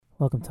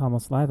Welcome to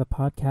Almost Live, a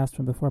podcast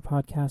from before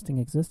podcasting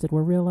existed,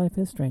 where real life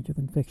is stranger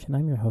than fiction.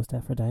 I'm your host,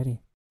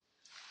 Aphrodite.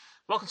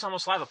 Welcome to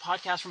Almost Live, a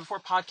podcast from before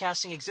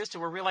podcasting existed,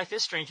 where real life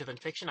is stranger than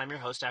fiction. I'm your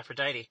host,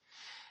 Aphrodite.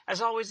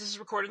 As always, this is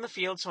recorded in the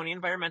field, so any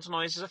environmental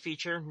noise is a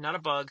feature, not a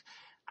bug.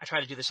 I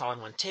try to do this all in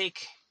one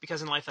take,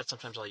 because in life that's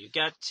sometimes all you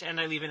get, and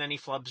I leave in any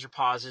flubs or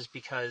pauses,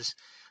 because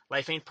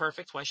life ain't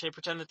perfect. Why should I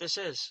pretend that this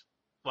is?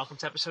 Welcome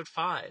to episode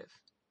 5,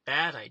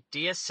 Bad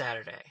Idea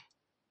Saturday.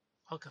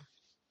 Welcome.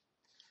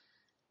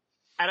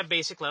 At a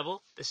basic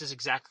level, this is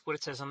exactly what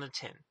it says on the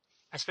tin.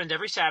 I spend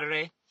every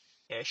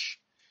Saturday-ish,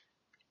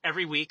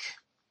 every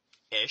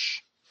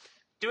week-ish,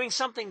 doing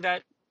something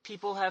that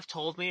people have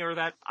told me or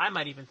that I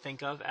might even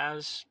think of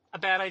as a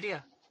bad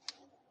idea.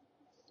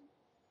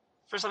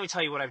 First, let me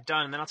tell you what I've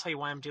done, and then I'll tell you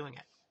why I'm doing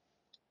it.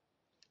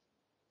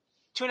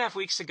 2.5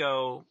 weeks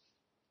ago,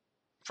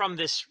 from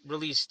this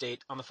release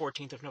date on the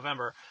 14th of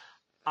November,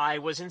 I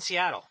was in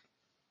Seattle.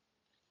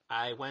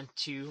 I went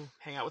to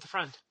hang out with a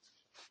friend.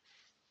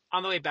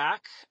 On the way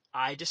back,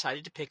 I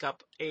decided to pick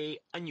up an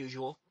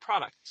unusual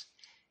product.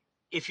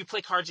 If you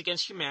play Cards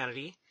Against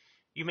Humanity,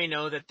 you may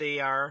know that they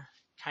are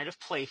kind of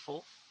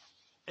playful,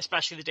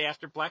 especially the day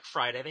after Black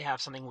Friday. They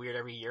have something weird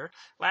every year.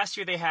 Last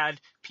year, they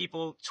had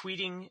people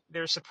tweeting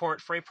their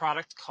support for a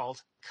product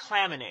called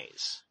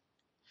Claminaise,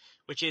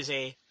 which is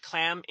a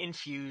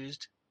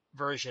clam-infused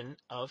version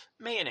of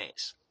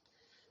mayonnaise.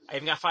 I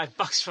even got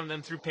 $5 from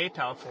them through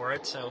PayPal for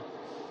it, so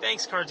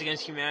thanks, Cards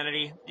Against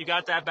Humanity. You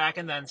got that back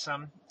and then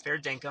some. Fair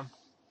dinkum.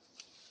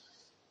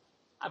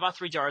 I bought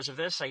 3 jars of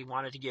this. I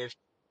wanted to give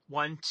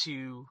one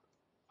to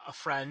a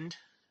friend,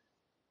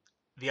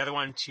 the other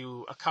one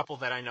to a couple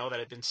that I know that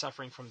had been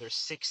suffering from their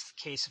 6th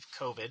case of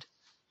COVID,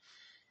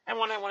 and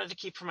one I wanted to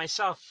keep for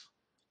myself.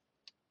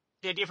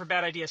 The idea for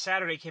Bad Idea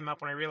Saturday came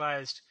up when I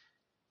realized,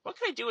 what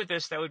could I do with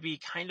this that would be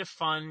kind of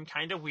fun,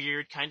 kind of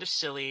weird, kind of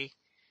silly,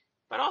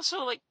 but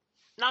also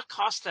not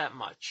cost that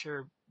much,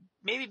 or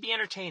maybe be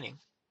entertaining.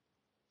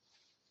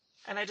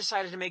 And I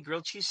decided to make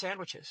grilled cheese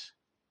sandwiches.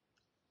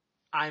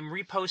 I'm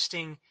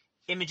reposting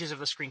images of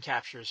the screen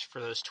captures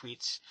for those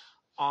tweets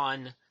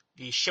on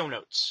the show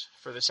notes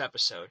for this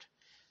episode,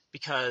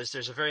 because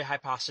there's a very high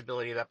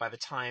possibility that by the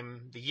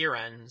time the year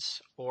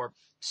ends, or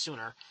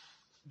sooner,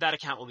 that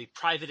account will be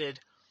privated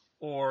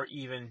or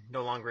even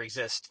no longer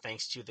exist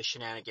thanks to the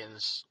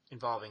shenanigans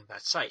involving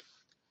that site.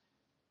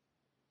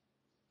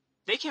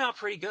 They came out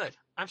pretty good.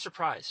 I'm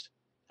surprised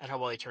at how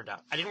well they turned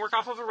out. I didn't work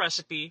off of a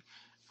recipe.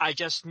 I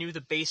just knew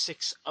the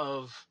basics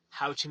of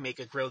how to make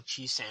a grilled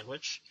cheese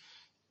sandwich.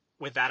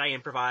 With that, I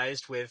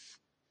improvised with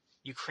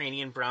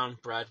Ukrainian brown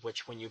bread,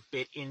 which when you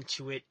bit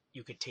into it,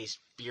 you could taste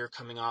beer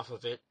coming off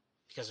of it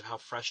because of how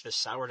fresh this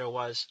sourdough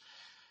was.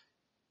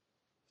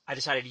 I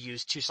decided to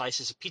use 2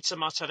 slices of pizza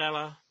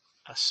mozzarella,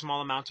 a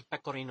small amount of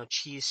pecorino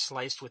cheese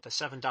sliced with a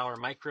 $7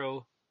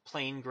 micro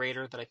plane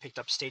grater that I picked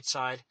up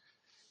stateside,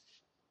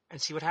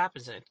 and see what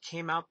happens. And it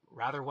came out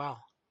rather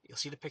well. You'll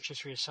see the pictures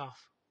for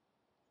yourself.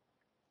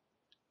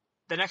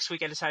 The next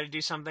week, I decided to do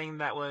something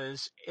that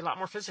was a lot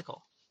more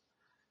physical.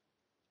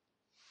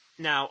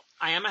 Now,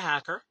 I am a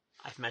hacker.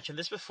 I've mentioned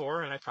this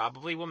before, and I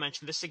probably will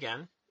mention this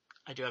again.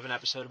 I do have an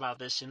episode about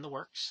this in the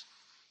works.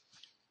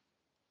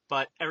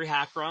 But every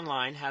hacker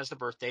online has the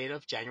birth date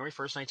of January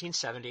 1st,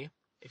 1970.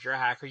 If you're a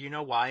hacker, you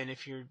know why, and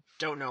if you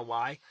don't know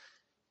why,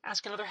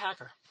 ask another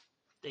hacker.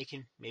 They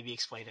can maybe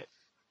explain it.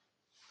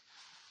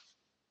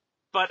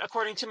 But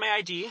according to my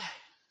ID,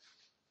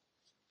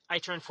 I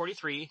turned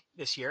 43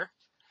 this year,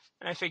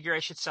 and I figure I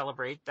should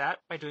celebrate that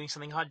by doing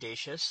something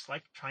audacious,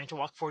 like trying to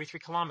walk 43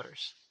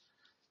 kilometers.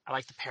 I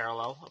like the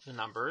parallel of the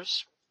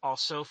numbers.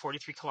 Also,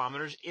 43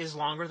 kilometers is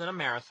longer than a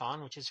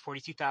marathon, which is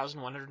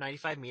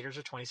 42,195 meters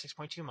or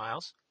 26.2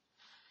 miles.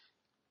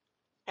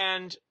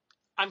 And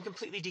I'm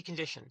completely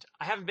deconditioned.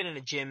 I haven't been in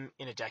a gym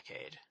in a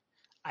decade.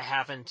 I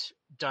haven't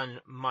done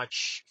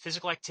much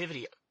physical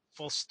activity,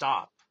 full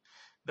stop.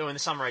 Though in the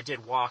summer I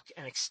did walk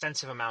an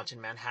extensive amount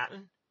in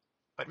Manhattan.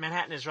 But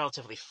Manhattan is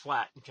relatively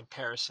flat in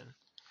comparison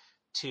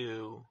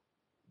to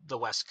the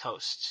West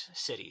Coast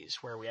cities,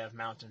 where we have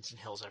mountains and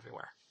hills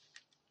everywhere.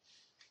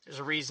 There's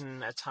a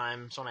reason at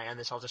times when I end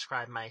this, I'll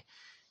describe my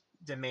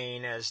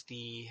domain as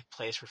the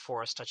place where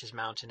forest touches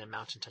mountain and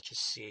mountain touches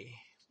sea.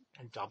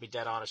 And I'll be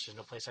dead honest, there's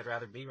no place I'd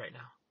rather be right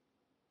now.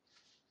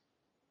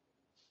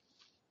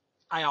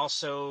 I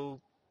also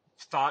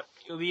thought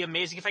it would be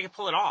amazing if I could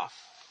pull it off,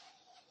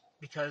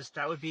 because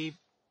that would be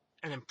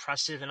an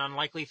impressive and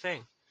unlikely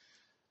thing.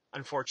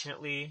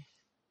 Unfortunately,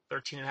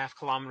 13.5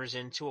 kilometers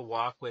into a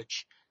walk,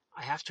 which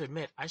I have to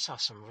admit, I saw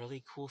some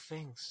really cool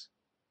things.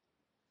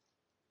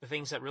 The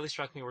things that really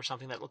struck me were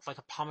something that looked like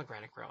a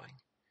pomegranate growing,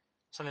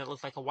 something that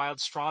looked like a wild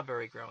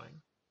strawberry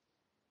growing.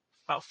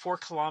 About 4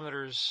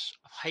 kilometers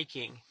of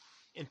hiking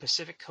in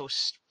Pacific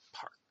Spirit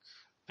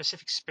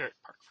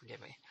Park, forgive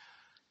me.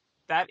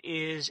 That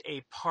is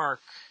a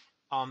park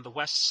on the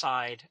west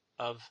side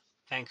of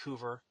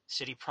Vancouver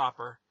City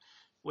proper,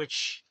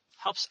 which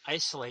helps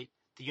isolate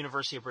the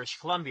University of British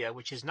Columbia,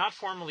 which is not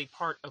formally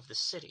part of the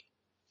city,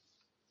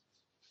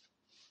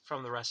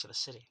 from the rest of the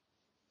city.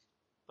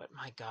 but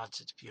my God,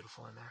 it's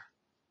beautiful in there.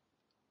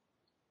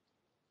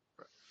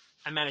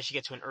 I managed to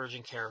get to an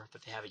urgent care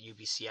that they have at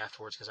UBC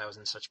afterwards because I was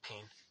in such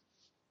pain.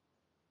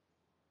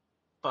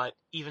 But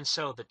even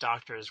so, the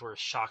doctors were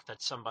shocked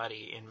that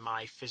somebody in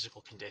my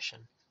physical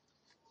condition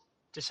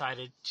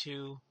decided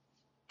to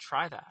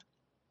try that,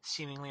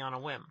 seemingly on a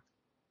whim.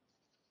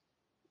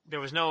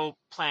 There was no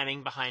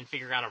planning behind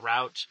figuring out a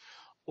route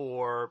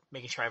or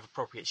making sure I have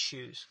appropriate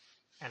shoes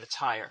and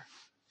attire.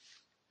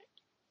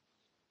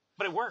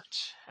 But it worked,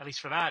 at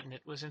least for that, and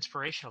it was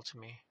inspirational to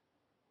me.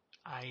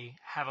 I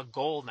have a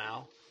goal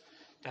now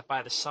that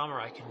by the summer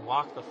I can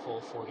walk the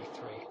full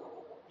 43.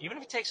 Even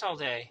if it takes all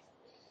day,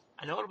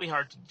 I know it'll be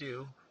hard to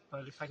do,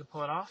 but if I can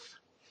pull it off,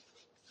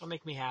 it'll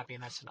make me happy,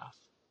 and that's enough.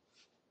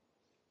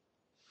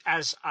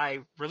 As I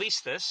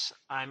release this,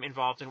 I'm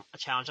involved in a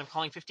challenge I'm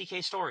calling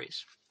 50K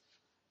Stories.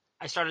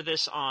 I started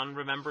this on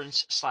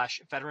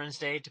Remembrance/Veterans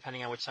Day,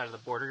 depending on which side of the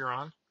border you're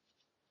on,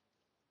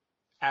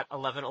 at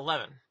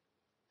 11/11.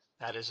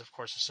 That is, of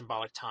course, a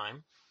symbolic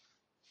time.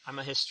 I'm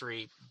a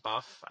history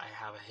buff. I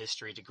have a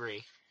history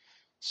degree.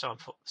 So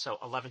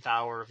 11th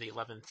hour of the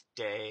 11th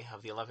day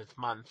of the 11th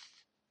month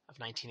of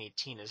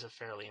 1918 is a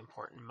fairly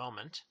important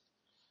moment.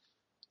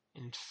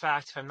 In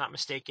fact, if I'm not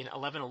mistaken,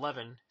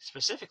 11/11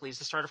 specifically is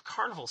the start of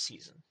carnival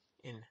season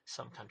in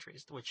some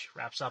countries, which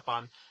wraps up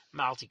on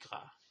Mardi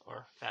Gras,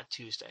 or Fat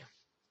Tuesday.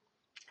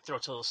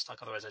 Throat's a little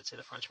stuck, otherwise I'd say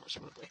the French more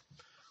smoothly.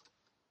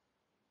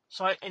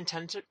 So I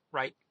intend to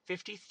write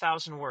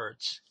 50,000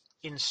 words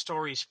in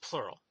stories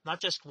plural,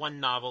 not just one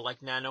novel like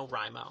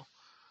NaNoWriMo.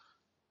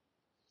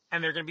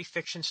 And they're going to be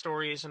fiction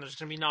stories and there's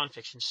going to be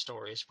nonfiction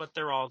stories, but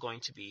they're all going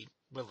to be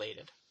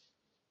related.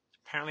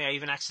 Apparently I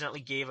even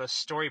accidentally gave a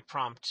story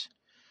prompt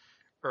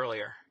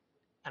earlier,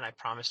 and I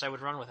promised I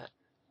would run with it.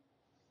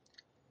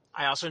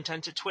 I also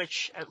intend to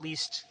Twitch at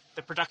least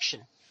the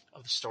production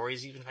of the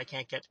stories, even if I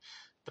can't get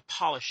the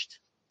polished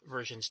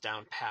versions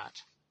down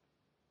pat,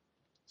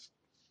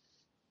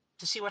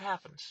 to see what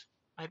happens.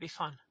 Might be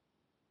fun.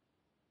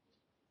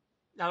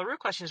 Now the real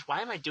question is,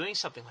 why am I doing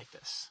something like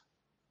this?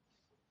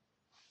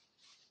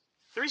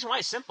 The reason why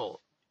is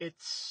simple.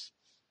 It's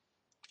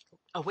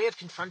a way of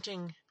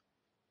confronting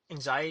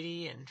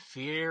anxiety and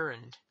fear,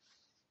 and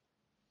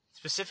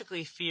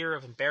specifically fear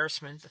of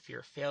embarrassment, the fear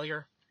of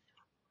failure,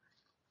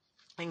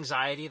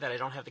 anxiety that I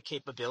don't have the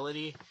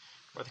capability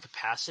or the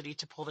capacity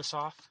to pull this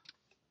off.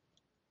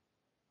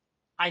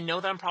 I know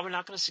that I'm probably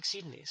not going to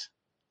succeed in these.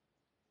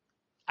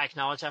 I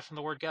acknowledge that from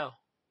the word go.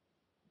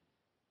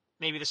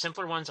 Maybe the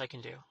simpler ones I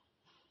can do.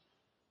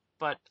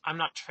 But I'm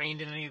not trained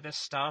in any of this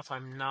stuff.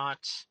 I'm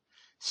not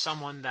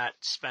someone that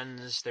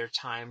spends their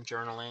time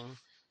journaling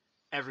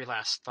every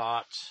last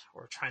thought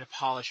or trying to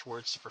polish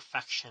words to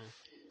perfection.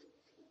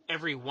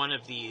 Every one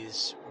of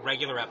these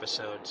regular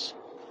episodes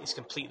is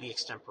completely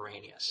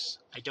extemporaneous.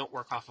 I don't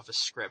work off of a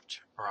script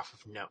or off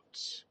of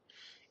notes.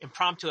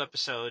 Impromptu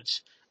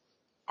episodes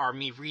are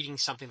me reading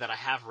something that I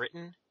have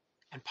written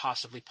and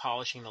possibly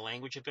polishing the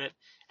language a bit,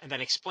 and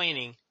then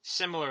explaining,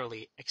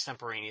 similarly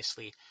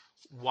extemporaneously,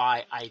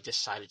 why I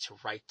decided to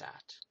write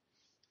that.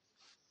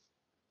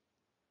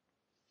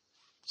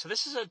 So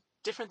this is a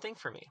different thing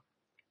for me.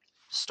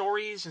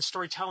 Stories and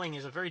storytelling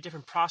is a very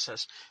different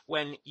process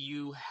when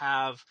you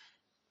have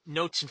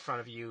notes in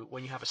front of you,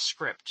 when you have a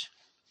script,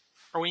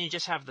 or when you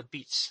just have the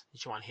beats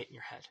that you want to hit in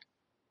your head.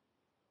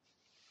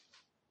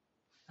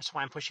 That's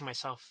why I'm pushing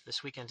myself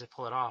this weekend to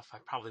pull it off. I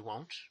probably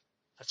won't.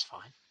 That's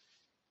fine.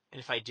 And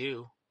if I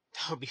do,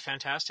 that would be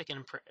fantastic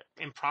and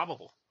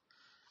improbable.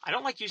 I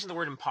don't like using the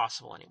word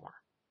impossible anymore,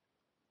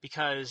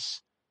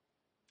 because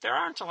there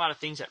aren't a lot of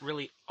things that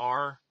really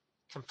are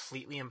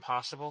completely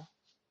impossible.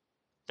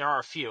 There are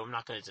a few, I'm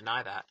not going to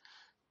deny that,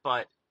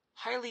 but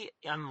highly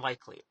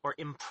unlikely or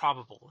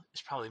improbable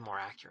is probably more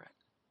accurate.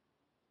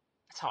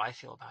 That's how I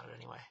feel about it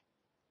anyway.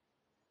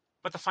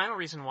 But the final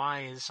reason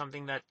why is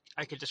something that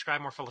I could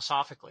describe more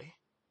philosophically,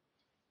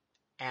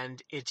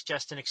 and it's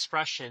just an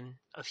expression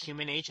of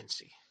human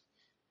agency.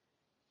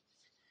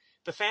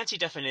 The fancy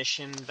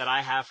definition that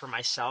I have for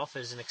myself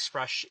is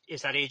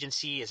that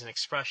agency is an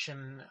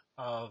expression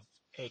of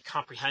a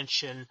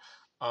comprehension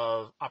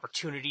of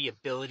opportunity,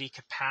 ability,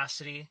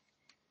 capacity.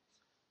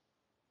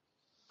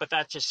 But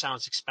that just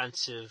sounds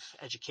expensive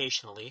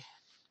educationally,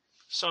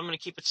 so I'm going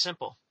to keep it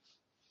simple.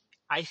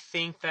 I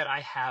think that I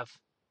have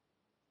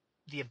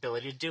the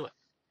ability to do it.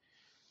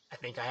 I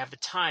think I have the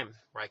time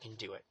where I can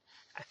do it.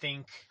 I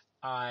think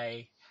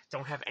I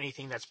don't have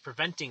anything that's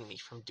preventing me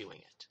from doing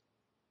it.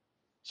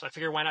 So I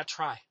figure, why not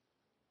try?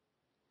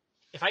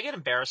 If I get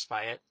embarrassed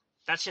by it,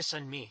 that's just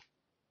on me.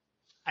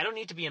 I don't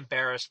need to be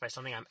embarrassed by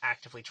something I'm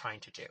actively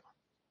trying to do.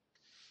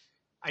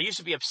 I used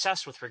to be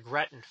obsessed with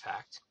regret, in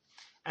fact.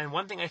 And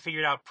one thing I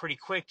figured out pretty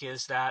quick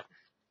is that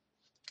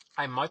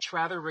I much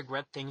rather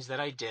regret things that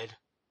I did.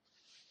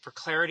 For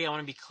clarity, I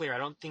want to be clear. I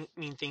don't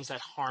mean things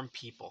that harm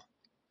people.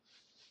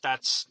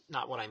 That's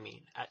not what I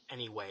mean at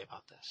any way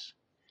about this.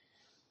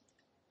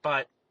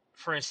 But,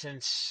 for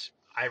instance,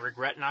 I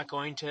regret not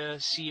going to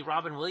see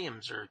Robin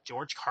Williams or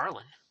George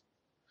Carlin.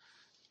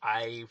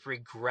 I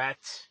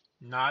regret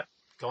not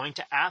going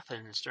to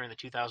Athens during the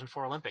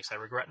 2004 Olympics. I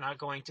regret not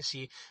going to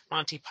see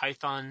Monty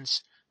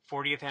Python's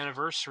 40th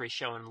anniversary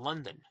show in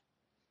London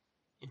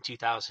in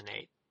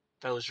 2008.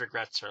 Those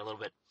regrets are a little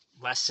bit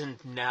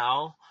lessened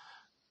now,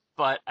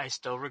 but I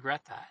still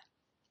regret that.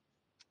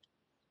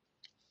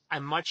 I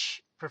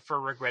much prefer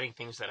regretting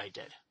things that I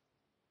did.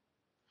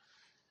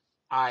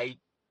 I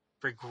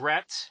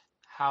regret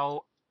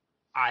how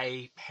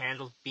I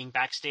handled being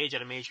backstage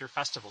at a major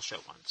festival show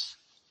once,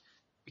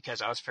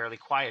 because I was fairly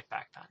quiet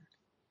back then.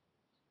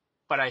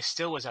 But I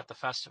still was at the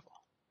festival.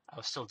 I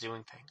was still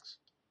doing things.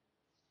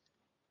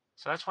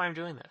 So that's why I'm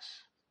doing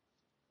this.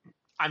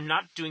 I'm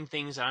not doing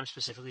things that I'm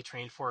specifically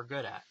trained for or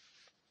good at.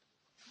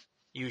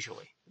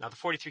 Usually. Now the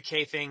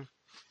 43K thing,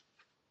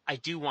 I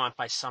do want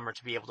by summer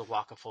to be able to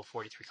walk a full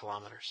 43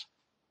 kilometers.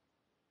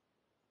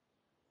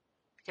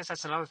 I guess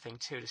that's another thing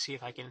too, to see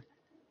if I can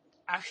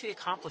actually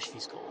accomplish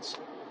these goals.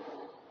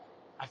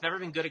 I've never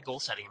been good at goal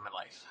setting in my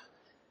life.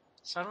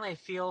 Suddenly I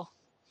feel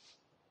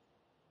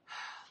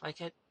like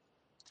the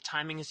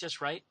timing is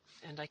just right,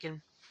 and I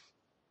can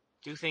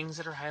do things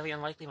that are highly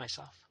unlikely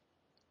myself.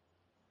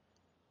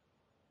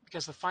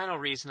 Because the final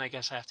reason I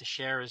guess I have to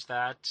share is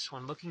that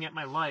when looking at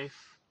my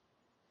life,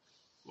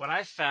 what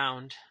I've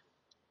found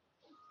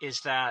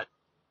is that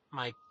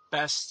my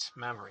best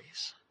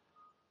memories,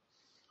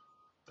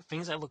 the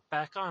things I look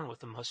back on with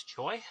the most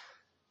joy,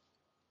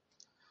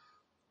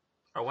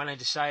 are when I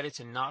decided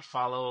to not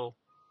follow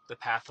the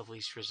path of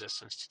least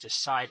resistance, to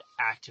decide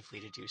actively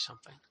to do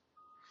something.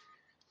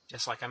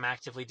 Just like I'm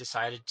actively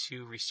decided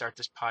to restart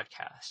this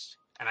podcast,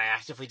 and I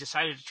actively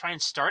decided to try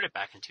and start it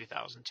back in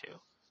 2002.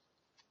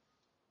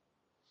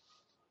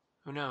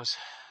 Who knows?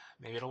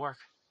 Maybe it'll work.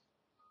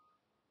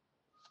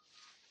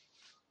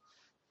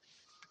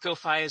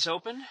 Ko-Fi is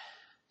open.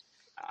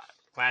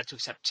 Glad to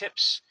accept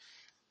tips.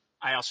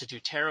 I also do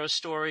Tarot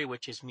Story,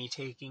 which is me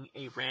taking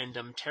a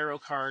random tarot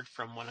card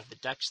from one of the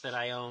decks that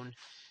I own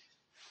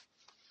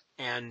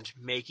and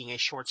making a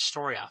short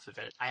story off of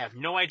it. I have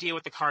no idea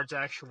what the cards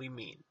actually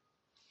mean,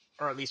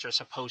 or at least are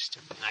supposed to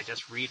mean. I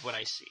just read what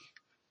I see,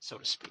 so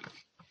to speak.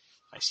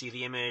 I see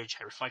the image,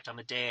 I reflect on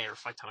the day, I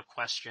reflect on a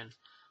question.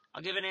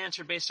 I'll give an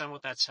answer based on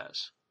what that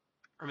says.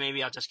 Or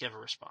maybe I'll just give a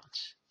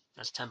response.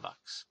 That's $10.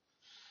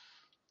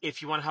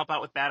 If you want to help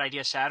out with Bad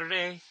Idea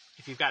Saturday,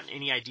 if you've gotten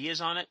any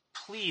ideas on it,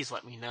 please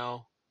let me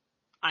know.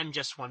 I'm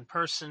just one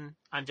person.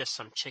 I'm just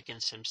some chick in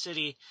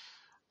SimCity.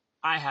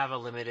 I have a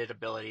limited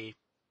ability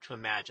to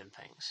imagine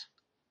things.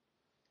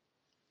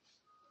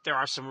 There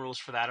are some rules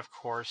for that, of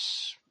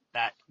course,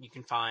 that you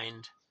can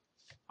find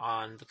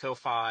on the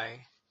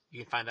Ko-Fi.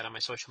 You can find that on my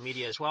social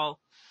media as well.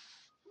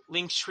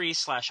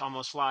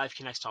 Linktree/almostlive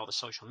connects to all the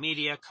social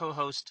media.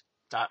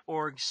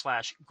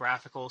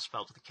 cohost.org/graphical,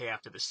 spelled with a K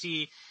after the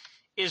C,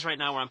 is right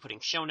now where I'm putting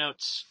show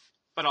notes.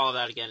 But all of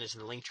that, again, is in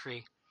the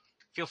Linktree.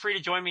 Feel free to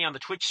join me on the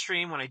Twitch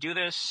stream when I do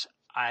this.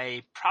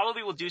 I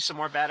probably will do some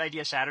more Bad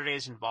Idea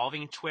Saturdays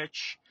involving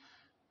Twitch.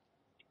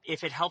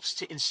 If it helps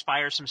to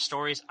inspire some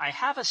stories, I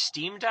have a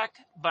Steam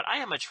Deck, but I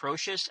am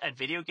atrocious at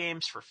video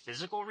games for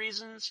physical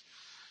reasons.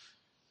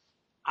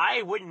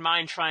 I wouldn't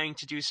mind trying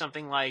to do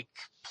something like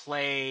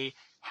play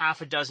half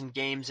a dozen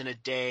games in a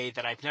day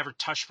that I've never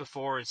touched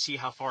before and see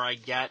how far I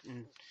get,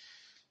 and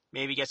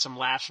maybe get some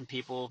laughs from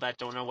people that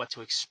don't know what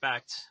to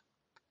expect.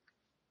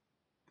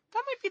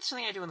 That might be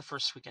something I do in the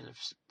first weekend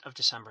of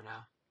December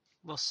now.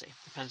 We'll see.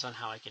 Depends on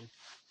how I can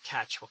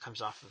catch what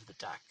comes off of the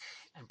deck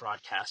and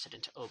broadcast it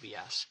into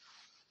OBS.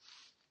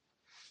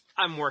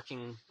 I'm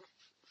working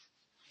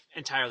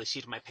entirely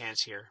seat of my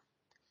pants here.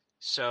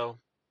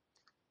 So,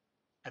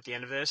 at the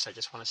end of this, I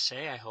just want to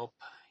say I hope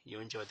you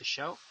enjoyed the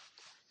show.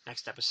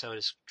 Next episode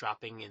is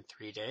dropping in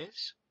 3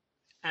 days,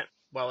 as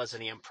well as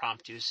any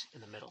impromptus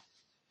in the middle.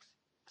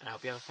 And I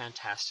hope you have a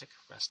fantastic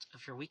rest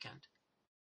of your weekend.